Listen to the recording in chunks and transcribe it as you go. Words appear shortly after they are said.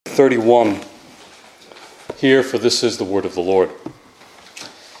31. Hear, for this is the word of the Lord.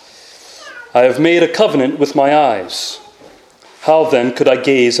 I have made a covenant with my eyes. How then could I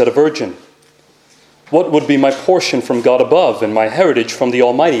gaze at a virgin? What would be my portion from God above and my heritage from the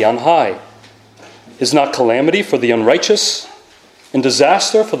Almighty on high? Is not calamity for the unrighteous and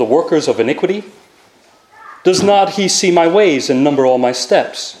disaster for the workers of iniquity? Does not he see my ways and number all my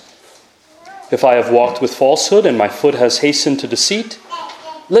steps? If I have walked with falsehood and my foot has hastened to deceit,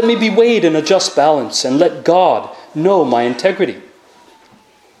 let me be weighed in a just balance and let God know my integrity.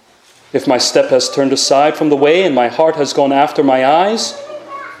 If my step has turned aside from the way and my heart has gone after my eyes,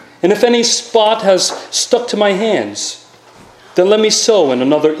 and if any spot has stuck to my hands, then let me sow and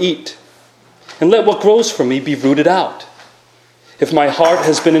another eat, and let what grows from me be rooted out. If my heart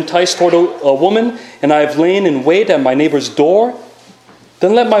has been enticed toward a woman, and I have lain in wait at my neighbor's door,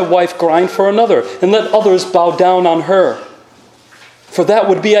 then let my wife grind for another, and let others bow down on her. For that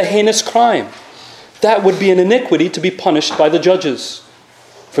would be a heinous crime. That would be an iniquity to be punished by the judges.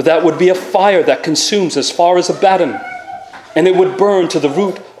 For that would be a fire that consumes as far as Abaddon, and it would burn to the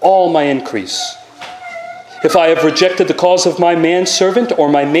root all my increase. If I have rejected the cause of my manservant or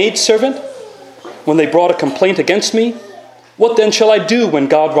my maidservant, when they brought a complaint against me, what then shall I do when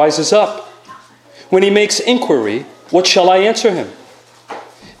God rises up? When he makes inquiry, what shall I answer him?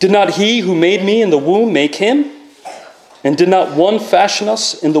 Did not he who made me in the womb make him? And did not one fashion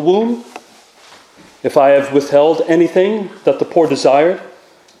us in the womb? If I have withheld anything that the poor desired,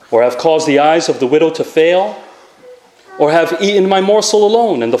 or have caused the eyes of the widow to fail, or have eaten my morsel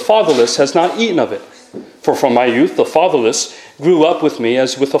alone, and the fatherless has not eaten of it. For from my youth the fatherless grew up with me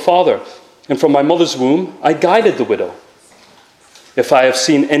as with a father, and from my mother's womb I guided the widow. If I have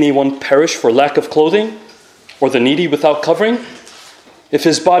seen anyone perish for lack of clothing, or the needy without covering, if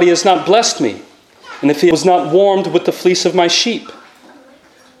his body has not blessed me, and if he was not warmed with the fleece of my sheep,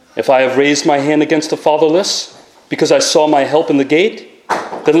 if I have raised my hand against the fatherless, because I saw my help in the gate,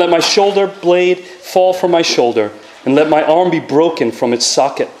 then let my shoulder blade fall from my shoulder, and let my arm be broken from its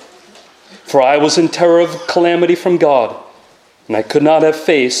socket. For I was in terror of calamity from God, and I could not have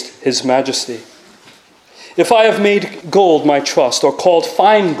faced his majesty. If I have made gold my trust, or called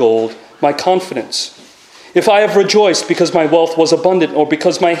fine gold my confidence, if I have rejoiced because my wealth was abundant, or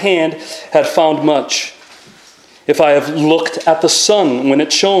because my hand had found much, if I have looked at the sun when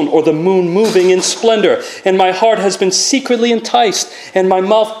it shone, or the moon moving in splendor, and my heart has been secretly enticed, and my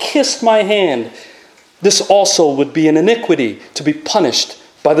mouth kissed my hand, this also would be an iniquity to be punished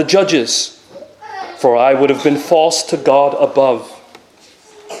by the judges, for I would have been false to God above.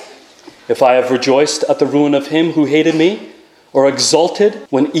 If I have rejoiced at the ruin of him who hated me, or exulted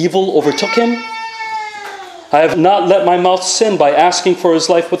when evil overtook him, I have not let my mouth sin by asking for his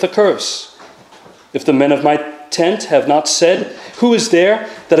life with a curse. If the men of my tent have not said, who is there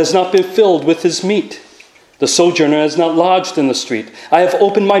that has not been filled with his meat? The sojourner has not lodged in the street. I have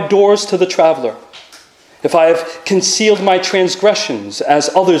opened my doors to the traveler. If I have concealed my transgressions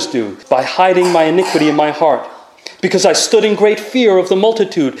as others do, by hiding my iniquity in my heart, because I stood in great fear of the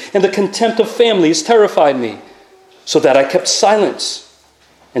multitude, and the contempt of families terrified me, so that I kept silence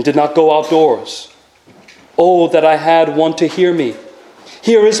and did not go outdoors. Oh, that I had one to hear me.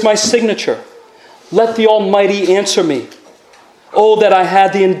 Here is my signature. Let the Almighty answer me. Oh, that I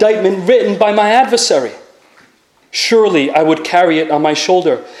had the indictment written by my adversary. Surely I would carry it on my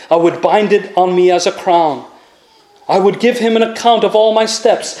shoulder. I would bind it on me as a crown. I would give him an account of all my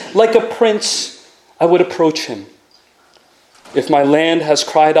steps. Like a prince, I would approach him. If my land has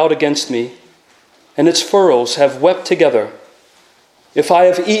cried out against me, and its furrows have wept together, if I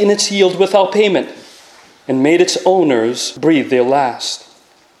have eaten its yield without payment, and made its owners breathe their last,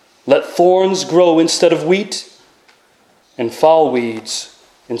 let thorns grow instead of wheat, and foul weeds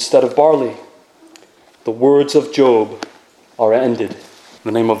instead of barley. The words of Job are ended. In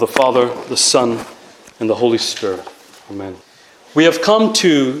the name of the Father, the Son, and the Holy Spirit. Amen. We have come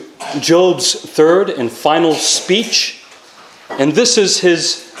to Job's third and final speech, and this is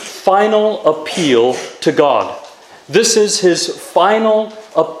his final appeal to God. This is his final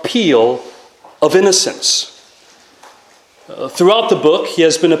appeal of innocence. Throughout the book, he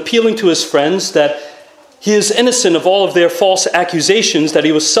has been appealing to his friends that he is innocent of all of their false accusations that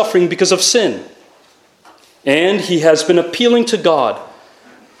he was suffering because of sin. And he has been appealing to God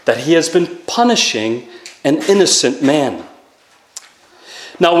that he has been punishing an innocent man.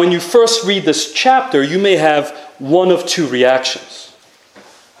 Now, when you first read this chapter, you may have one of two reactions.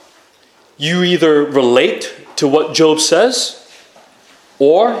 You either relate to what Job says,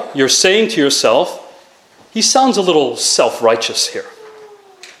 or you're saying to yourself, he sounds a little self-righteous here.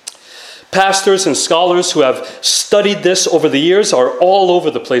 Pastors and scholars who have studied this over the years are all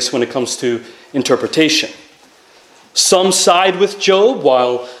over the place when it comes to interpretation. Some side with Job,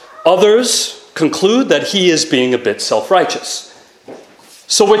 while others conclude that he is being a bit self-righteous.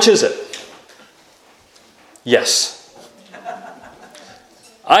 So which is it? Yes.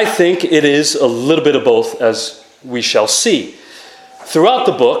 I think it is a little bit of both, as we shall see. Throughout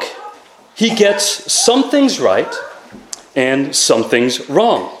the book, he gets some things right and some things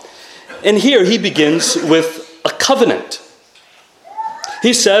wrong. And here he begins with a covenant.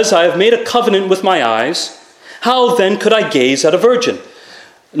 He says, I have made a covenant with my eyes. How then could I gaze at a virgin?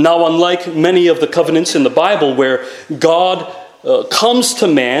 Now, unlike many of the covenants in the Bible where God comes to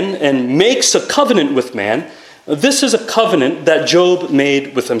man and makes a covenant with man, this is a covenant that Job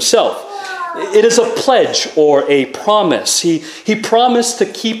made with himself. It is a pledge or a promise. He promised to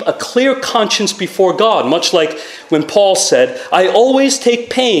keep a clear conscience before God, much like when Paul said, I always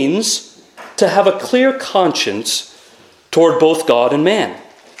take pains to have a clear conscience toward both God and man.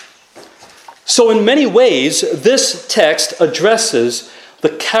 So in many ways, this text addresses the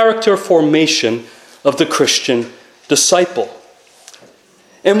character formation of the Christian disciple.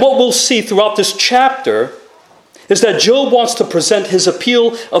 And what we'll see throughout this chapter is that Job wants to present his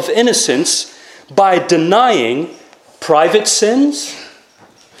appeal of innocence by denying private sins,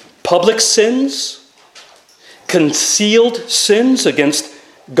 public sins, concealed sins against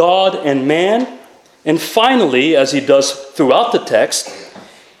God and man, and finally, as he does throughout the text,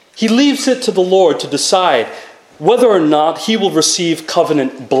 he leaves it to the Lord to decide whether or not he will receive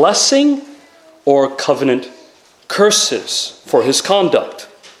covenant blessing or covenant curses for his conduct.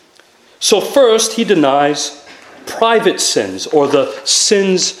 So first, he denies private sins or the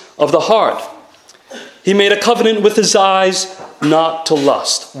sins of the heart. He made a covenant with his eyes not to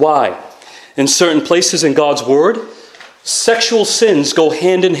lust. Why? In certain places in God's word, sexual sins go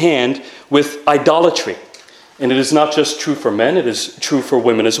hand in hand with idolatry. And it is not just true for men, it is true for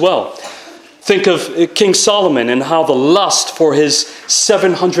women as well. Think of King Solomon and how the lust for his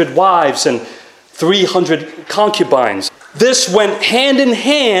 700 wives and 300 concubines. This went hand in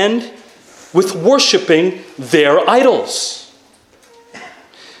hand with worshiping their idols.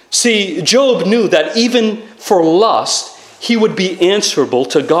 See, Job knew that even for lust, he would be answerable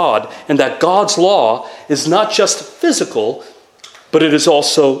to God, and that God's law is not just physical, but it is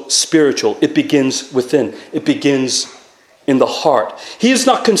also spiritual. It begins within. It begins in the heart. He is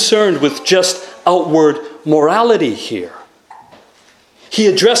not concerned with just outward morality here. He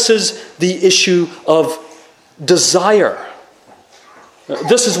addresses the issue of desire.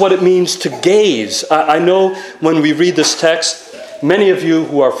 This is what it means to gaze. I know when we read this text, many of you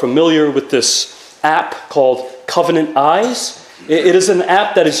who are familiar with this app called Covenant Eyes, it is an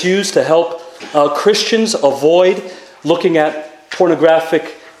app that is used to help Christians avoid looking at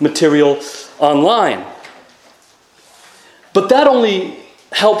pornographic material online. But that only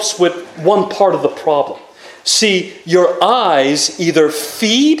helps with one part of the problem. See, your eyes either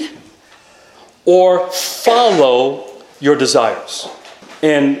feed or follow your desires.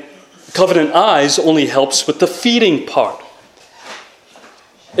 And Covenant Eyes only helps with the feeding part.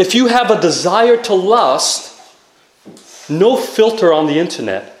 If you have a desire to lust, no filter on the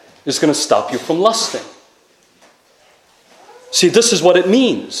internet is going to stop you from lusting. See, this is what it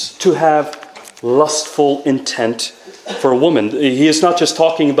means to have lustful intent for a woman. He is not just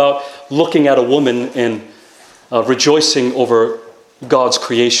talking about looking at a woman and rejoicing over God's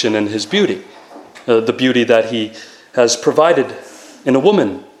creation and his beauty, the beauty that he has provided in a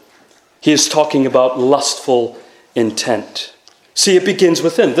woman. He is talking about lustful intent. See, it begins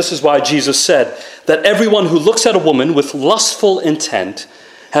within. This is why Jesus said that everyone who looks at a woman with lustful intent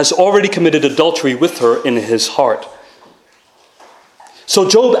has already committed adultery with her in his heart. So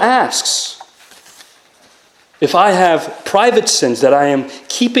Job asks, if I have private sins that I am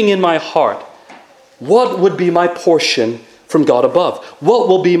keeping in my heart, what would be my portion from God above? What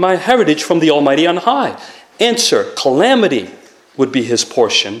will be my heritage from the Almighty on high? Answer, calamity would be his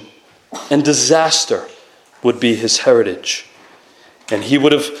portion, and disaster would be his heritage. And he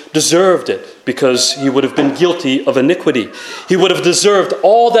would have deserved it because he would have been guilty of iniquity. He would have deserved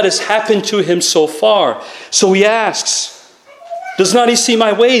all that has happened to him so far. So he asks, does not he see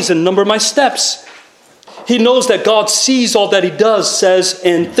my ways and number my steps? He knows that God sees all that he does, says,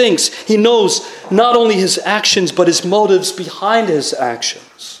 and thinks. He knows not only his actions, but his motives behind his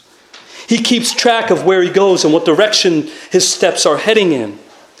actions. He keeps track of where he goes and what direction his steps are heading in.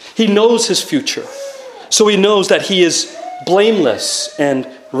 He knows his future. So he knows that he is blameless and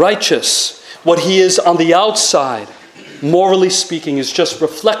righteous. What he is on the outside morally speaking, is just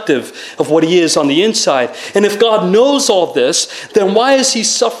reflective of what he is on the inside. And if God knows all this, then why is he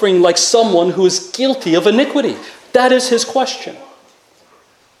suffering like someone who is guilty of iniquity? That is his question.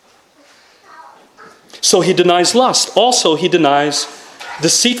 So he denies lust. Also, he denies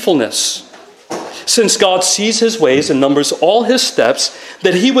deceitfulness. Since God sees his ways and numbers all his steps,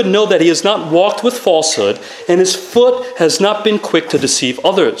 that he would know that he has not walked with falsehood, and his foot has not been quick to deceive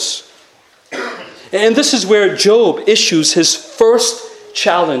others. And this is where Job issues his first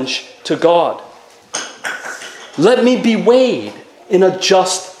challenge to God. Let me be weighed in a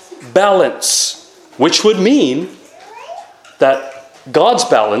just balance, which would mean that God's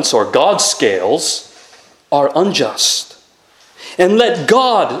balance or God's scales are unjust. And let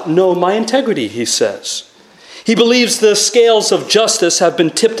God know my integrity, he says. He believes the scales of justice have been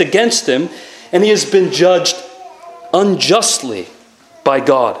tipped against him, and he has been judged unjustly by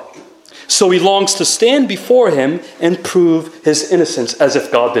God. So he longs to stand before him and prove his innocence, as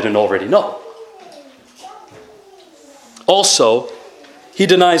if God didn't already know. Also, he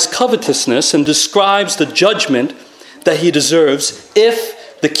denies covetousness and describes the judgment that he deserves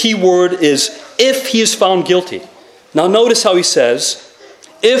if, the key word is if, he is found guilty. Now notice how he says,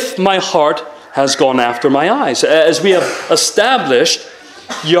 if my heart has gone after my eyes. As we have established,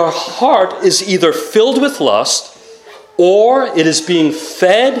 your heart is either filled with lust or it is being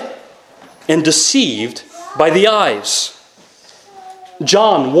fed and deceived by the eyes.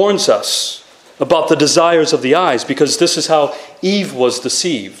 John warns us about the desires of the eyes because this is how Eve was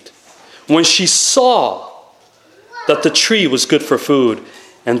deceived. When she saw that the tree was good for food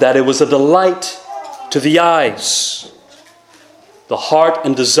and that it was a delight to the eyes, the heart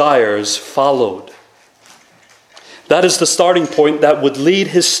and desires followed. That is the starting point that would lead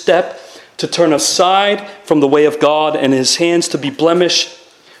his step to turn aside from the way of God and his hands to be blemished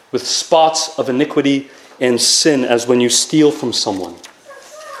with spots of iniquity and sin, as when you steal from someone.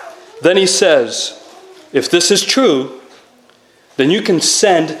 Then he says, if this is true, then you can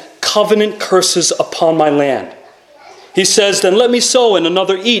send covenant curses upon my land. He says, then let me sow and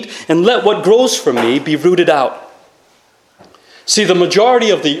another eat, and let what grows from me be rooted out. See, the majority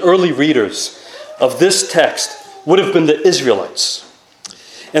of the early readers of this text would have been the Israelites.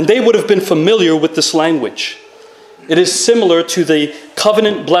 And they would have been familiar with this language. It is similar to the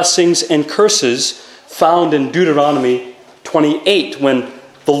covenant blessings and curses found in Deuteronomy 28, when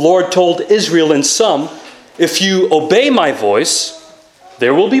the Lord told Israel in sum, if you obey my voice,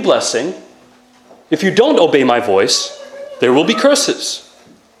 there will be blessing. If you don't obey my voice, there will be curses.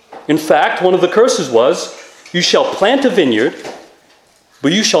 In fact, one of the curses was, you shall plant a vineyard,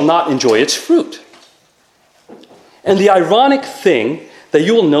 but you shall not enjoy its fruit. And the ironic thing that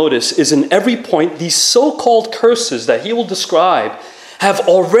you will notice is in every point, these so-called curses that he will describe have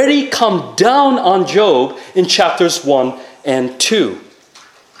already come down on Job in chapters 1 and 2.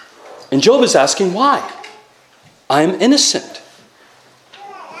 And Job is asking why? I am innocent.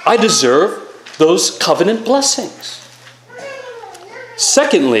 I deserve those covenant blessings.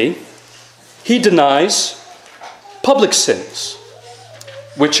 Secondly, he denies public sins,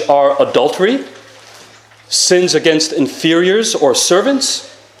 which are adultery, sins against inferiors or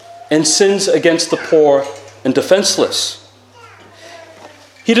servants, and sins against the poor and defenseless.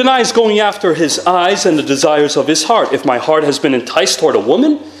 He denies going after his eyes and the desires of his heart. If my heart has been enticed toward a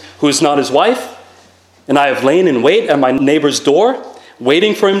woman who is not his wife, and I have lain in wait at my neighbor's door,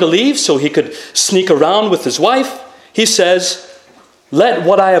 waiting for him to leave so he could sneak around with his wife, he says, let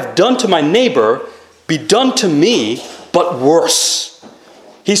what I have done to my neighbor be done to me, but worse.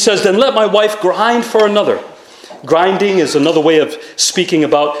 He says, then let my wife grind for another. Grinding is another way of speaking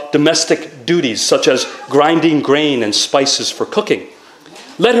about domestic duties, such as grinding grain and spices for cooking.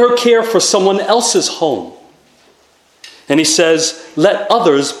 Let her care for someone else's home. And he says, let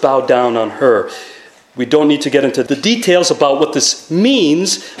others bow down on her. We don't need to get into the details about what this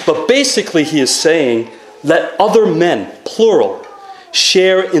means, but basically he is saying, let other men, plural,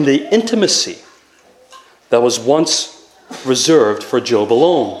 share in the intimacy that was once reserved for Job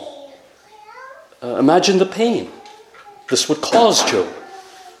alone. Imagine the pain this would cause Job.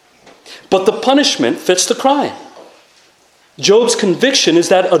 But the punishment fits the crime. Job's conviction is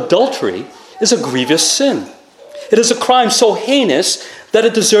that adultery is a grievous sin. It is a crime so heinous that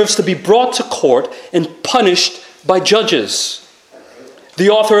it deserves to be brought to court and punished by judges. The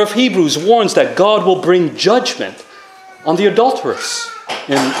author of Hebrews warns that God will bring judgment on the adulteress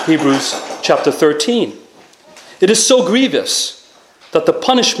in Hebrews chapter 13. It is so grievous that the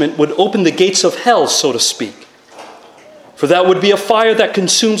punishment would open the gates of hell, so to speak. For that would be a fire that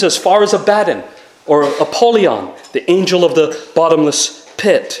consumes as far as Abaddon or Apollyon, the angel of the bottomless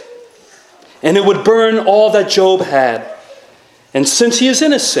pit. and it would burn all that Job had. And since he is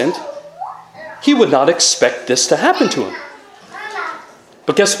innocent, he would not expect this to happen to him.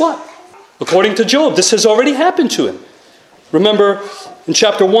 But guess what? According to Job, this has already happened to him. Remember in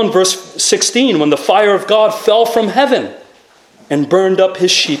chapter 1, verse 16, when the fire of God fell from heaven and burned up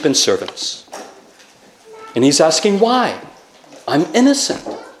his sheep and servants. And he's asking why? I'm innocent.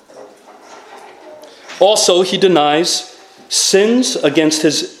 Also, he denies sins against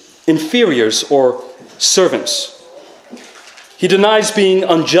his inferiors or servants. He denies being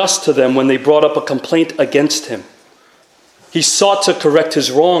unjust to them when they brought up a complaint against him. He sought to correct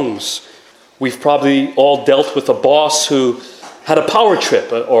his wrongs. We've probably all dealt with a boss who had a power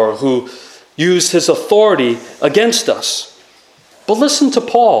trip or who used his authority against us. But listen to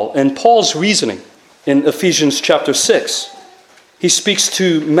Paul and Paul's reasoning in Ephesians chapter 6. He speaks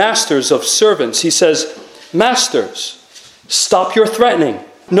to masters of servants. He says, "Masters, stop your threatening,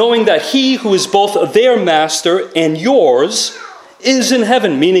 knowing that he who is both their master and yours is in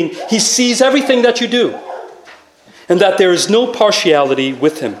heaven," meaning he sees everything that you do, and that there is no partiality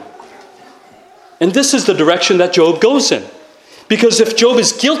with him. And this is the direction that Job goes in. Because if Job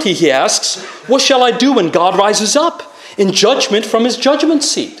is guilty, he asks, what shall I do when God rises up in judgment from his judgment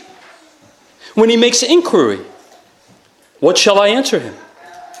seat? When he makes inquiry, what shall I answer him?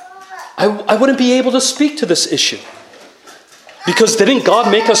 I wouldn't be able to speak to this issue. Because didn't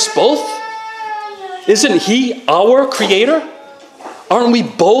God make us both? Isn't he our creator? Aren't we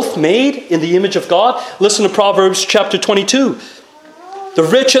both made in the image of God? Listen to Proverbs chapter 22. The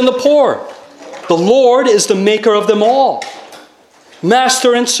rich and the poor, the Lord is the maker of them all.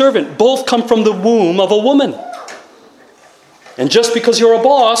 Master and servant both come from the womb of a woman. And just because you're a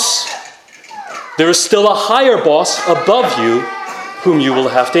boss, there is still a higher boss above you whom you will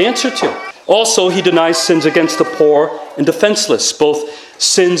have to answer to. Also, he denies sins against the poor and defenseless, both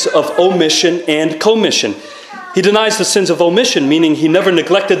sins of omission and commission. He denies the sins of omission, meaning he never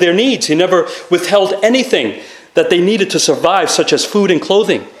neglected their needs. He never withheld anything that they needed to survive, such as food and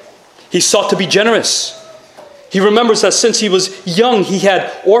clothing. He sought to be generous. He remembers that since he was young, he had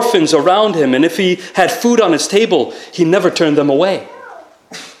orphans around him, and if he had food on his table, he never turned them away.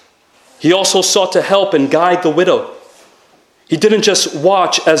 He also sought to help and guide the widow. He didn't just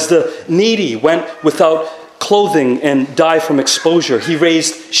watch as the needy went without clothing and died from exposure. He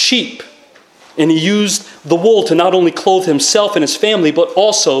raised sheep, and he used the wool to not only clothe himself and his family, but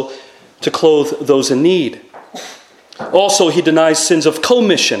also to clothe those in need. Also, he denies sins of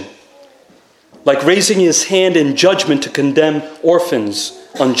commission, like raising his hand in judgment to condemn orphans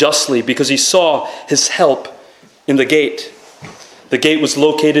unjustly, because he saw his help in the gate. The gate was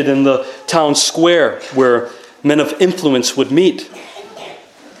located in the town square where men of influence would meet.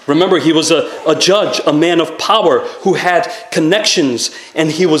 Remember, he was a judge, a man of power who had connections, and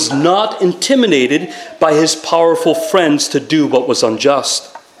he was not intimidated by his powerful friends to do what was unjust.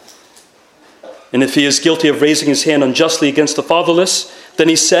 And if he is guilty of raising his hand unjustly against the fatherless, then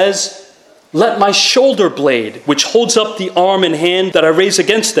he says, "Let my shoulder blade, which holds up the arm and hand that I raise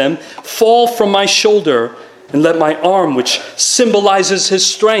against them, fall from my shoulder, and let my arm, which symbolizes his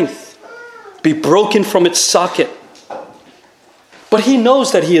strength, be broken from its socket." But he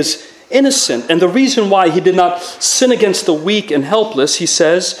knows that he is innocent, and the reason why he did not sin against the weak and helpless, he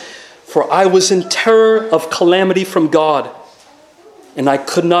says, "For I was in terror of calamity from God, and I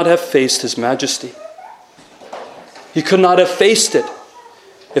could not have faced his majesty." He could not have faced it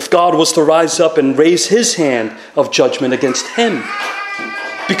if God was to rise up and raise his hand of judgment against him.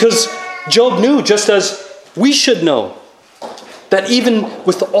 Because Job knew, just as we should know, that even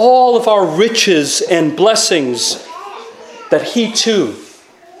with all of our riches and blessings, that he too,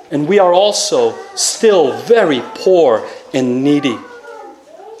 and we are also still very poor and needy.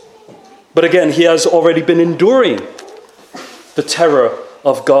 But again, he has already been enduring the terror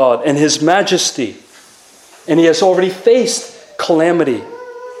of God and his majesty, and he has already faced calamity,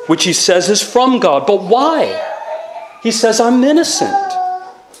 which he says is from God. But why? He says, "I'm innocent."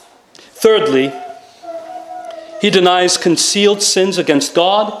 Thirdly, he denies concealed sins against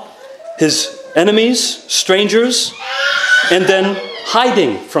God, his enemies, strangers, and then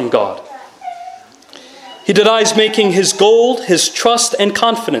hiding from God. He denies making his gold his trust and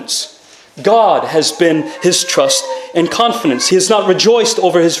confidence. God has been his trust and confidence. He has not rejoiced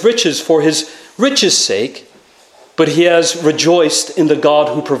over his riches for his riches' sake, but he has rejoiced in the God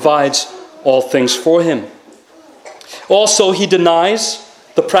who provides all things for him. Also, he denies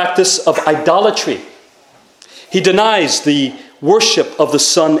the practice of idolatry. He denies the worship of the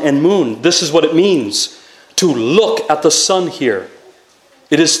sun and moon. This is what it means to look at the sun here.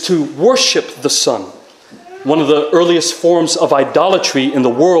 It is to worship the sun. One of the earliest forms of idolatry in the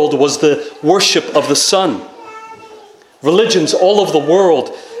world was the worship of the sun. Religions all over the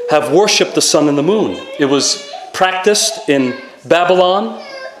world have worshipped the sun and the moon. It was practiced in Babylon,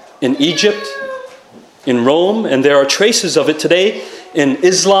 in Egypt, in Rome, and there are traces of it today in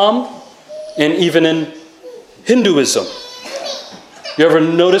Islam and even in Hinduism. You ever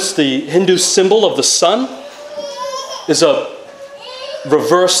notice the Hindu symbol of the sun is a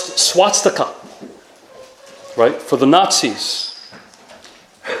reversed swastika, right, for the Nazis.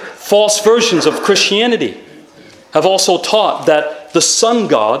 False versions of Christianity have also taught that the sun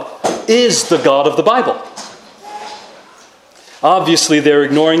god is the God of the Bible. Obviously, they're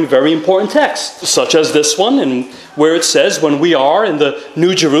ignoring very important texts, such as this one, and where it says, when we are in the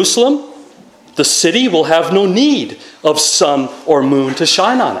New Jerusalem, the city will have no need of sun or moon to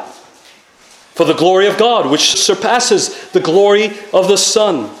shine on it. For the glory of God, which surpasses the glory of the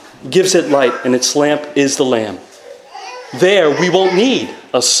sun, gives it light, and its lamp is the Lamb. There, we won't need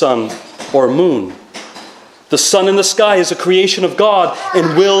a sun or moon. The sun in the sky is a creation of God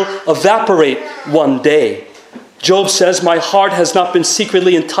and will evaporate one day. Job says, my heart has not been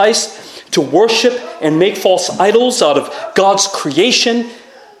secretly enticed to worship and make false idols out of God's creation,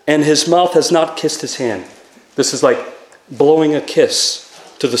 and his mouth has not kissed his hand. This is like blowing a kiss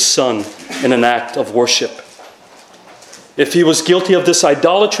to the sun in an act of worship. If he was guilty of this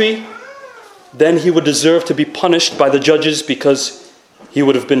idolatry, then he would deserve to be punished by the judges because he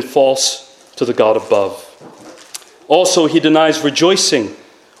would have been false to the God above. Also, he denies rejoicing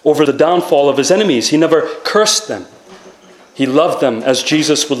over the downfall of his enemies. He never cursed them. He loved them, as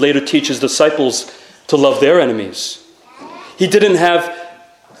Jesus would later teach his disciples to love their enemies. He didn't have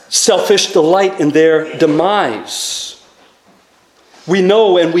selfish delight in their demise. We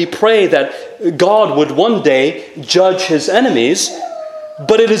know and we pray that God would one day judge his enemies,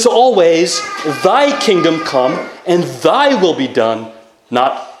 but it is always, thy kingdom come and thy will be done,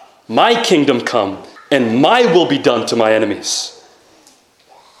 not my kingdom come and my will be done to my enemies.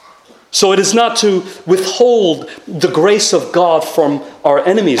 So it is not to withhold the grace of God from our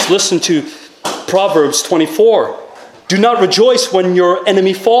enemies. Listen to Proverbs 24. Do not rejoice when your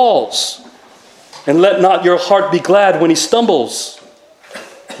enemy falls, and let not your heart be glad when he stumbles,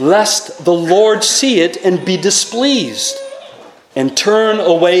 lest the Lord see it and be displeased, and turn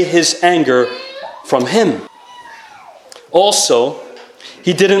away his anger from him. Also,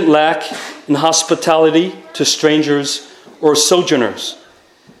 he didn't lack in hospitality to strangers or sojourners.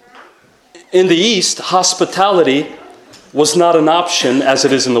 In the East, hospitality was not an option as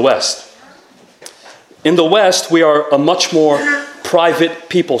it is in the West. In the West, we are a much more private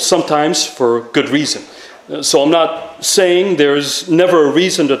people, sometimes for good reason. So I'm not saying there's never a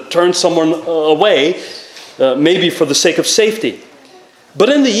reason to turn someone away, maybe for the sake of safety. But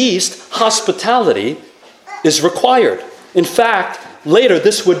in the East, hospitality is required. In fact, later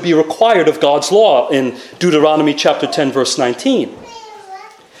this would be required of God's law in Deuteronomy chapter 10, verse 19.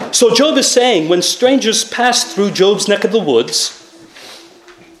 So Job is saying, when strangers passed through Job's neck of the woods,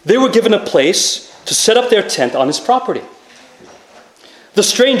 they were given a place to set up their tent on his property. The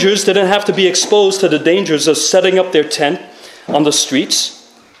strangers didn't have to be exposed to the dangers of setting up their tent on the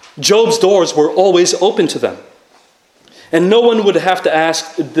streets. Job's doors were always open to them. And no one would have to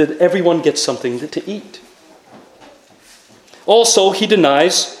ask, did everyone get something to eat? Also, he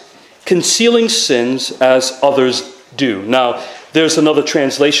denies concealing sins as others do. Now, there's another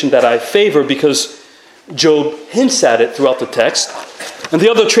translation that I favor because Job hints at it throughout the text. And the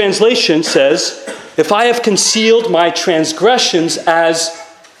other translation says, if I have concealed my transgressions as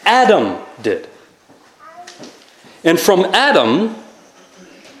Adam did. And from Adam,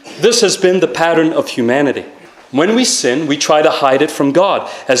 this has been the pattern of humanity. When we sin, we try to hide it from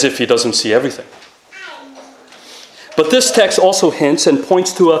God, as if he doesn't see everything. But this text also hints and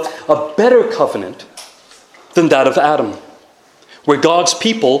points to a better covenant than that of Adam, where God's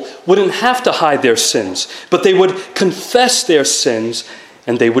people wouldn't have to hide their sins, but they would confess their sins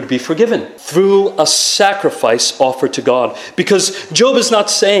and they would be forgiven through a sacrifice offered to God. Because Job is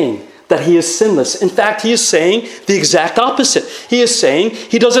not saying that he is sinless. In fact, he is saying the exact opposite. He is saying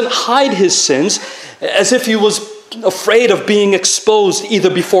he doesn't hide his sins as if he was afraid of being exposed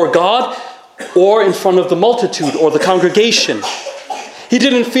either before God or in front of the multitude or the congregation. He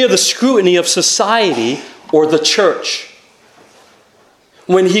didn't fear the scrutiny of society or the church.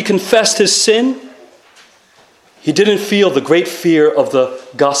 When he confessed his sin, he didn't feel the great fear of the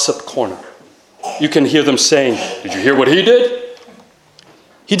gossip corner. You can hear them saying, "Did you hear what he did?"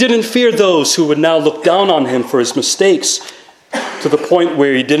 He didn't fear those who would now look down on him for his mistakes to the point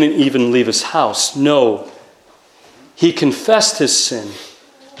where he didn't even leave his house. No, he confessed his sin,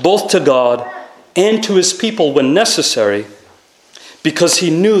 both to God and to his people when necessary, because he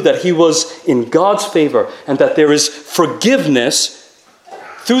knew that he was in God's favor and that there is forgiveness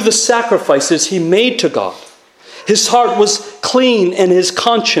through the sacrifices he made to God. His heart was clean and his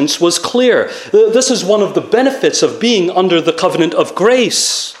conscience was clear. This is one of the benefits of being under the covenant of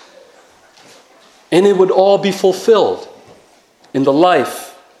grace. And it would all be fulfilled in the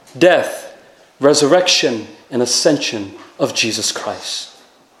life, death, resurrection, and ascension of Jesus Christ.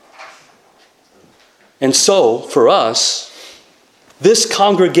 And so, for us, this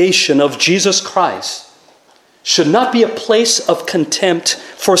congregation of Jesus Christ should not be a place of contempt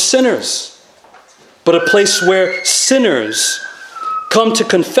for sinners, but a place where sinners come to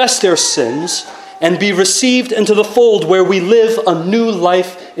confess their sins and be received into the fold where we live a new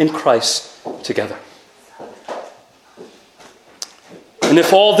life in Christ together. And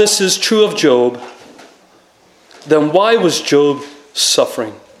if all this is true of Job, then why was Job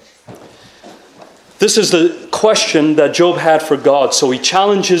suffering? This is the question that Job had for God, so he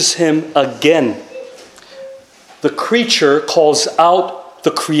challenges him again. The creature calls out the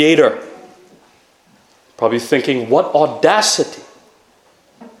Creator. Probably thinking, what audacity.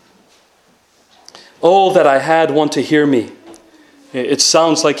 Oh, that I had one to hear me. It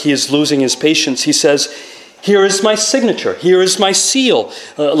sounds like he is losing his patience. He says, here is my signature. Here is my seal.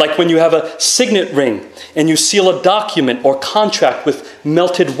 Like when you have a signet ring and you seal a document or contract with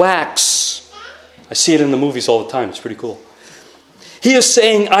melted wax. I see it in the movies all the time. It's pretty cool. He is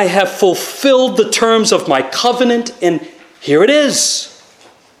saying, I have fulfilled the terms of my covenant, and here it is.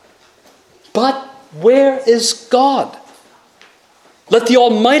 But where is God? Let the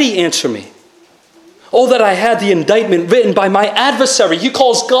Almighty answer me. Oh, that I had the indictment written by my adversary. He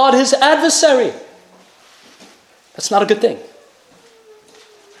calls God his adversary. That's not a good thing.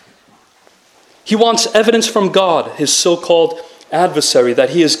 He wants evidence from God, his so-called adversary,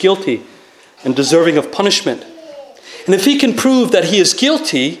 that he is guilty and deserving of punishment. And if he can prove that he is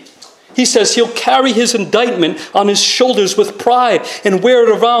guilty, he says he'll carry his indictment on his shoulders with pride and wear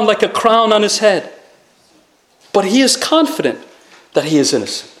it around like a crown on his head. But he is confident that he is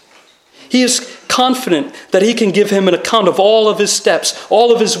innocent. He is confident that he can give him an account of all of his steps,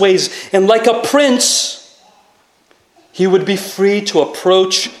 all of his ways. And like a prince, he would be free to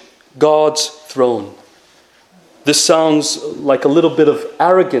approach God's throne. This sounds like a little bit of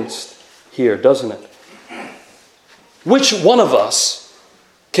arrogance here, doesn't it? Which one of us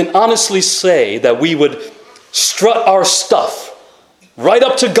can honestly say that we would strut our stuff right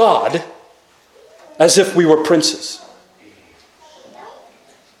up to God as if we were princes?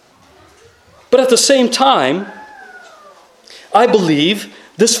 But at the same time, I believe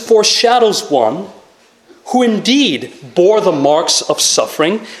this foreshadows one who indeed bore the marks of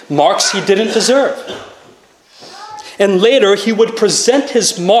suffering, marks he didn't deserve. And later he would present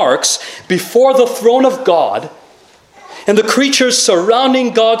his marks before the throne of God, and the creatures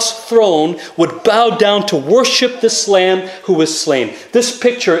surrounding God's throne would bow down to worship this Lamb who was slain. This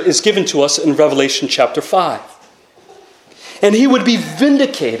picture is given to us in Revelation chapter 5. And he would be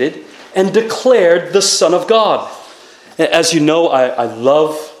vindicated and declared the Son of God. As you know, I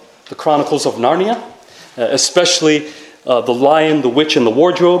love the Chronicles of Narnia, especially the Lion, the Witch, and the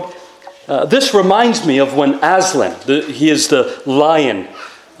Wardrobe. This reminds me of when Aslan, he is the lion,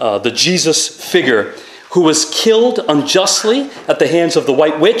 the Jesus figure, who was killed unjustly at the hands of the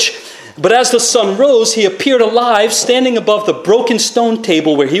White Witch. But as the sun rose, he appeared alive, standing above the broken stone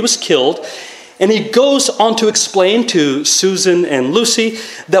table where he was killed. And he goes on to explain to Susan and Lucy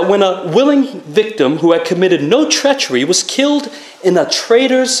that when a willing victim who had committed no treachery was killed in a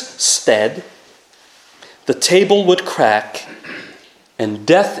traitor's stead, the table would crack and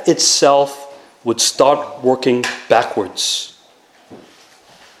death itself would start working backwards.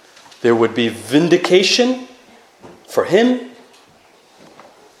 There would be vindication for him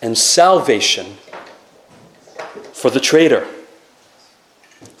and salvation for the traitor,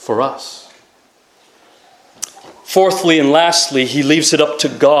 for us. Fourthly and lastly, he leaves it up to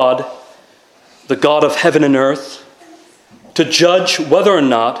God, the God of heaven and earth, to judge whether or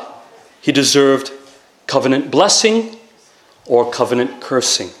not he deserved covenant blessing or covenant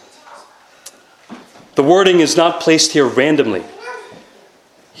cursing. The wording is not placed here randomly.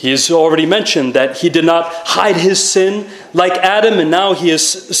 He has already mentioned that he did not hide his sin like Adam, and now he is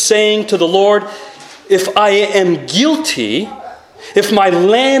saying to the Lord, if I am guilty, if my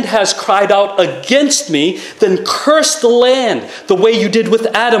land has cried out against me, then curse the land the way you did with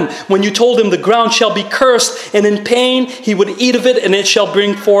Adam when you told him the ground shall be cursed, and in pain he would eat of it, and it shall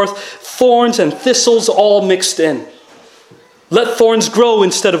bring forth thorns and thistles all mixed in. Let thorns grow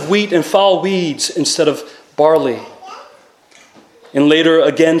instead of wheat and foul weeds instead of barley. And later,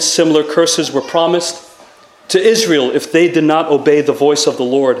 again, similar curses were promised to Israel if they did not obey the voice of the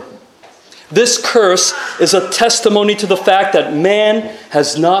Lord. This curse is a testimony to the fact that man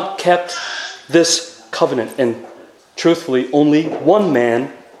has not kept this covenant. And truthfully, only one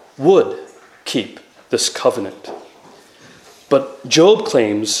man would keep this covenant. But Job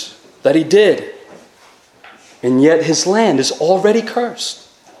claims that he did. And yet his land is already cursed.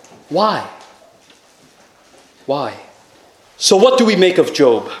 Why? Why? So what do we make of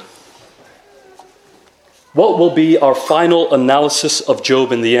Job? What will be our final analysis of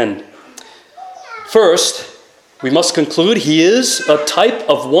Job in the end? First, we must conclude he is a type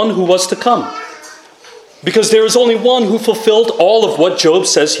of one who was to come. Because there is only one who fulfilled all of what Job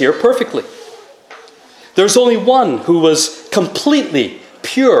says here perfectly. There's only one who was completely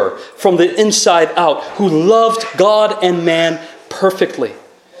pure from the inside out, who loved God and man perfectly.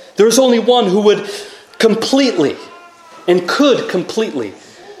 There's only one who would completely and could completely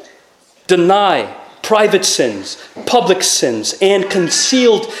deny private sins, public sins, and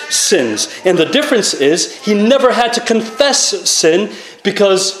concealed sins. And the difference is he never had to confess sin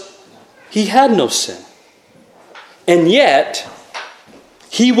because he had no sin. And yet,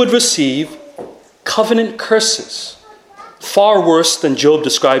 he would receive covenant curses, far worse than Job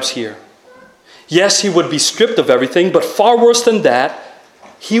describes here. Yes, he would be stripped of everything, but far worse than that,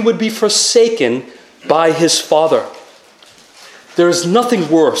 he would be forsaken by his father. There is nothing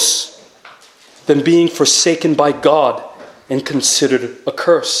worse than being forsaken by God and considered a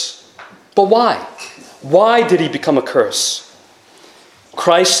curse. But why? Why did he become a curse?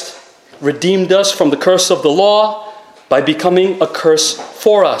 Christ redeemed us from the curse of the law by becoming a curse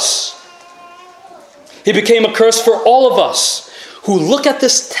for us. He became a curse for all of us who look at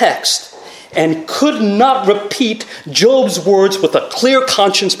this text and could not repeat Job's words with a clear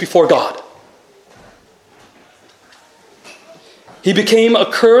conscience before God. He became a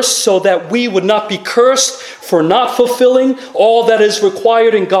curse so that we would not be cursed for not fulfilling all that is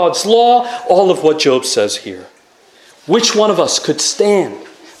required in God's law, all of what Job says here. Which one of us could stand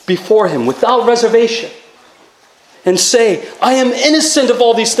before him without reservation and say, I am innocent of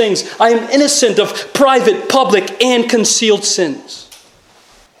all these things. I am innocent of private, public, and concealed sins?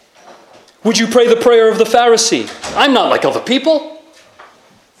 Would you pray the prayer of the Pharisee? I'm not like other people.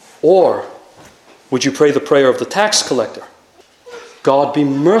 Or would you pray the prayer of the tax collector? God, be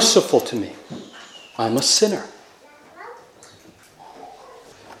merciful to me. I'm a sinner.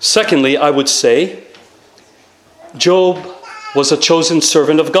 Secondly, I would say, Job was a chosen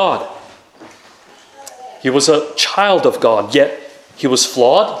servant of God. He was a child of God, yet he was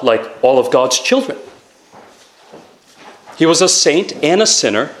flawed like all of God's children. He was a saint and a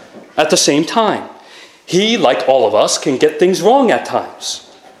sinner at the same time. He, like all of us, can get things wrong at times.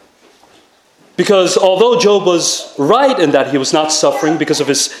 Because although Job was right in that he was not suffering because of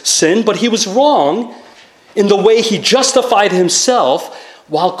his sin, but he was wrong in the way he justified himself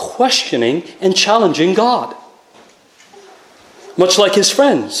while questioning and challenging God. Much like his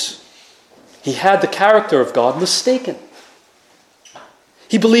friends, he had the character of God mistaken.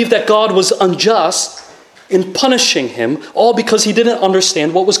 He believed that God was unjust in punishing him, all because he didn't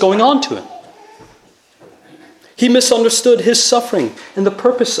understand what was going on to him. He misunderstood his suffering and the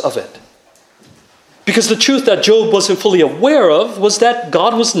purpose of it. Because the truth that Job wasn't fully aware of was that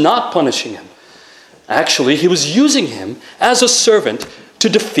God was not punishing him. Actually, he was using him as a servant to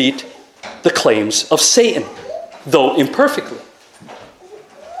defeat the claims of Satan, though imperfectly.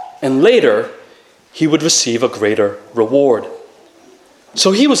 And later, he would receive a greater reward.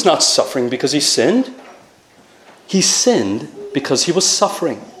 So he was not suffering because he sinned. He sinned because he was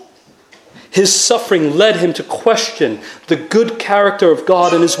suffering. His suffering led him to question the good character of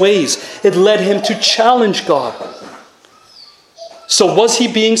God and his ways. It led him to challenge God. So was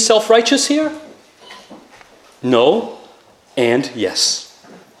he being self-righteous here? No and yes.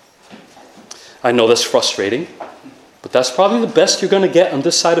 I know that's frustrating, but that's probably the best you're going to get on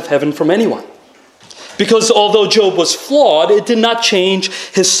this side of heaven from anyone. Because although Job was flawed, it did not change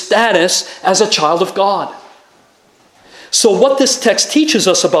his status as a child of God. So what this text teaches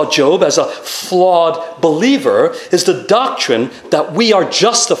us about Job as a flawed believer is the doctrine that we are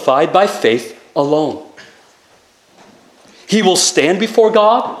justified by faith alone. He will stand before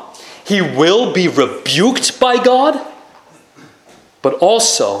God. He will be rebuked by God. But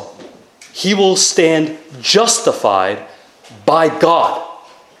also, he will stand justified by God,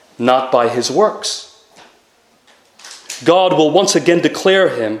 not by his works. God will once again declare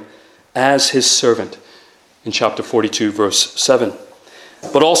him as his servant. In chapter 42, verse 7.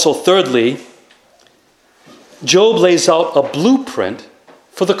 But also, thirdly, Job lays out a blueprint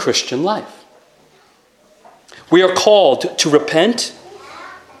for the Christian life. We are called to repent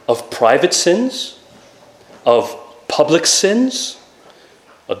of private sins, of public sins,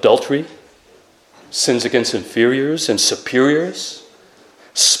 adultery, sins against inferiors and superiors,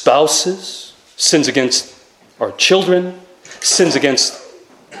 spouses, sins against our children, sins against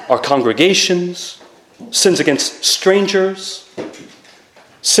our congregations, sins against strangers,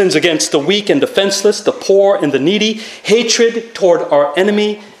 sins against the weak and defenseless, the poor and the needy, hatred toward our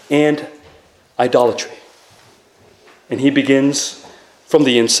enemy, and idolatry. And he begins from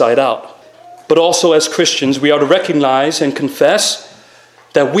the inside out. But also as Christians, we are to recognize and confess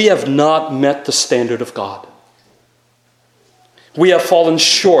that we have not met the standard of God. We have fallen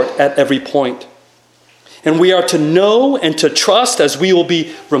short at every point. And we are to know and to trust, as we will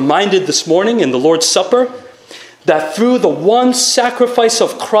be reminded this morning in the Lord's Supper, that through the one sacrifice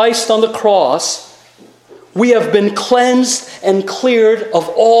of Christ on the cross, we have been cleansed and cleared of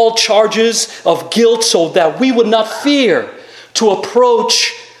all charges of guilt so that we would not fear to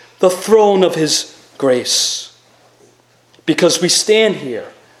approach the throne of his grace. Because we stand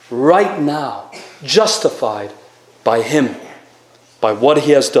here right now, justified by him, by what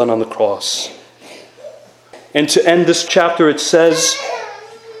he has done on the cross. And to end this chapter, it says,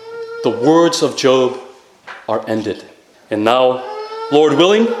 the words of Job are ended. And now, Lord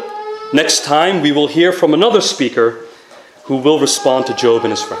willing, next time we will hear from another speaker who will respond to Job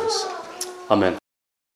and his friends. Amen.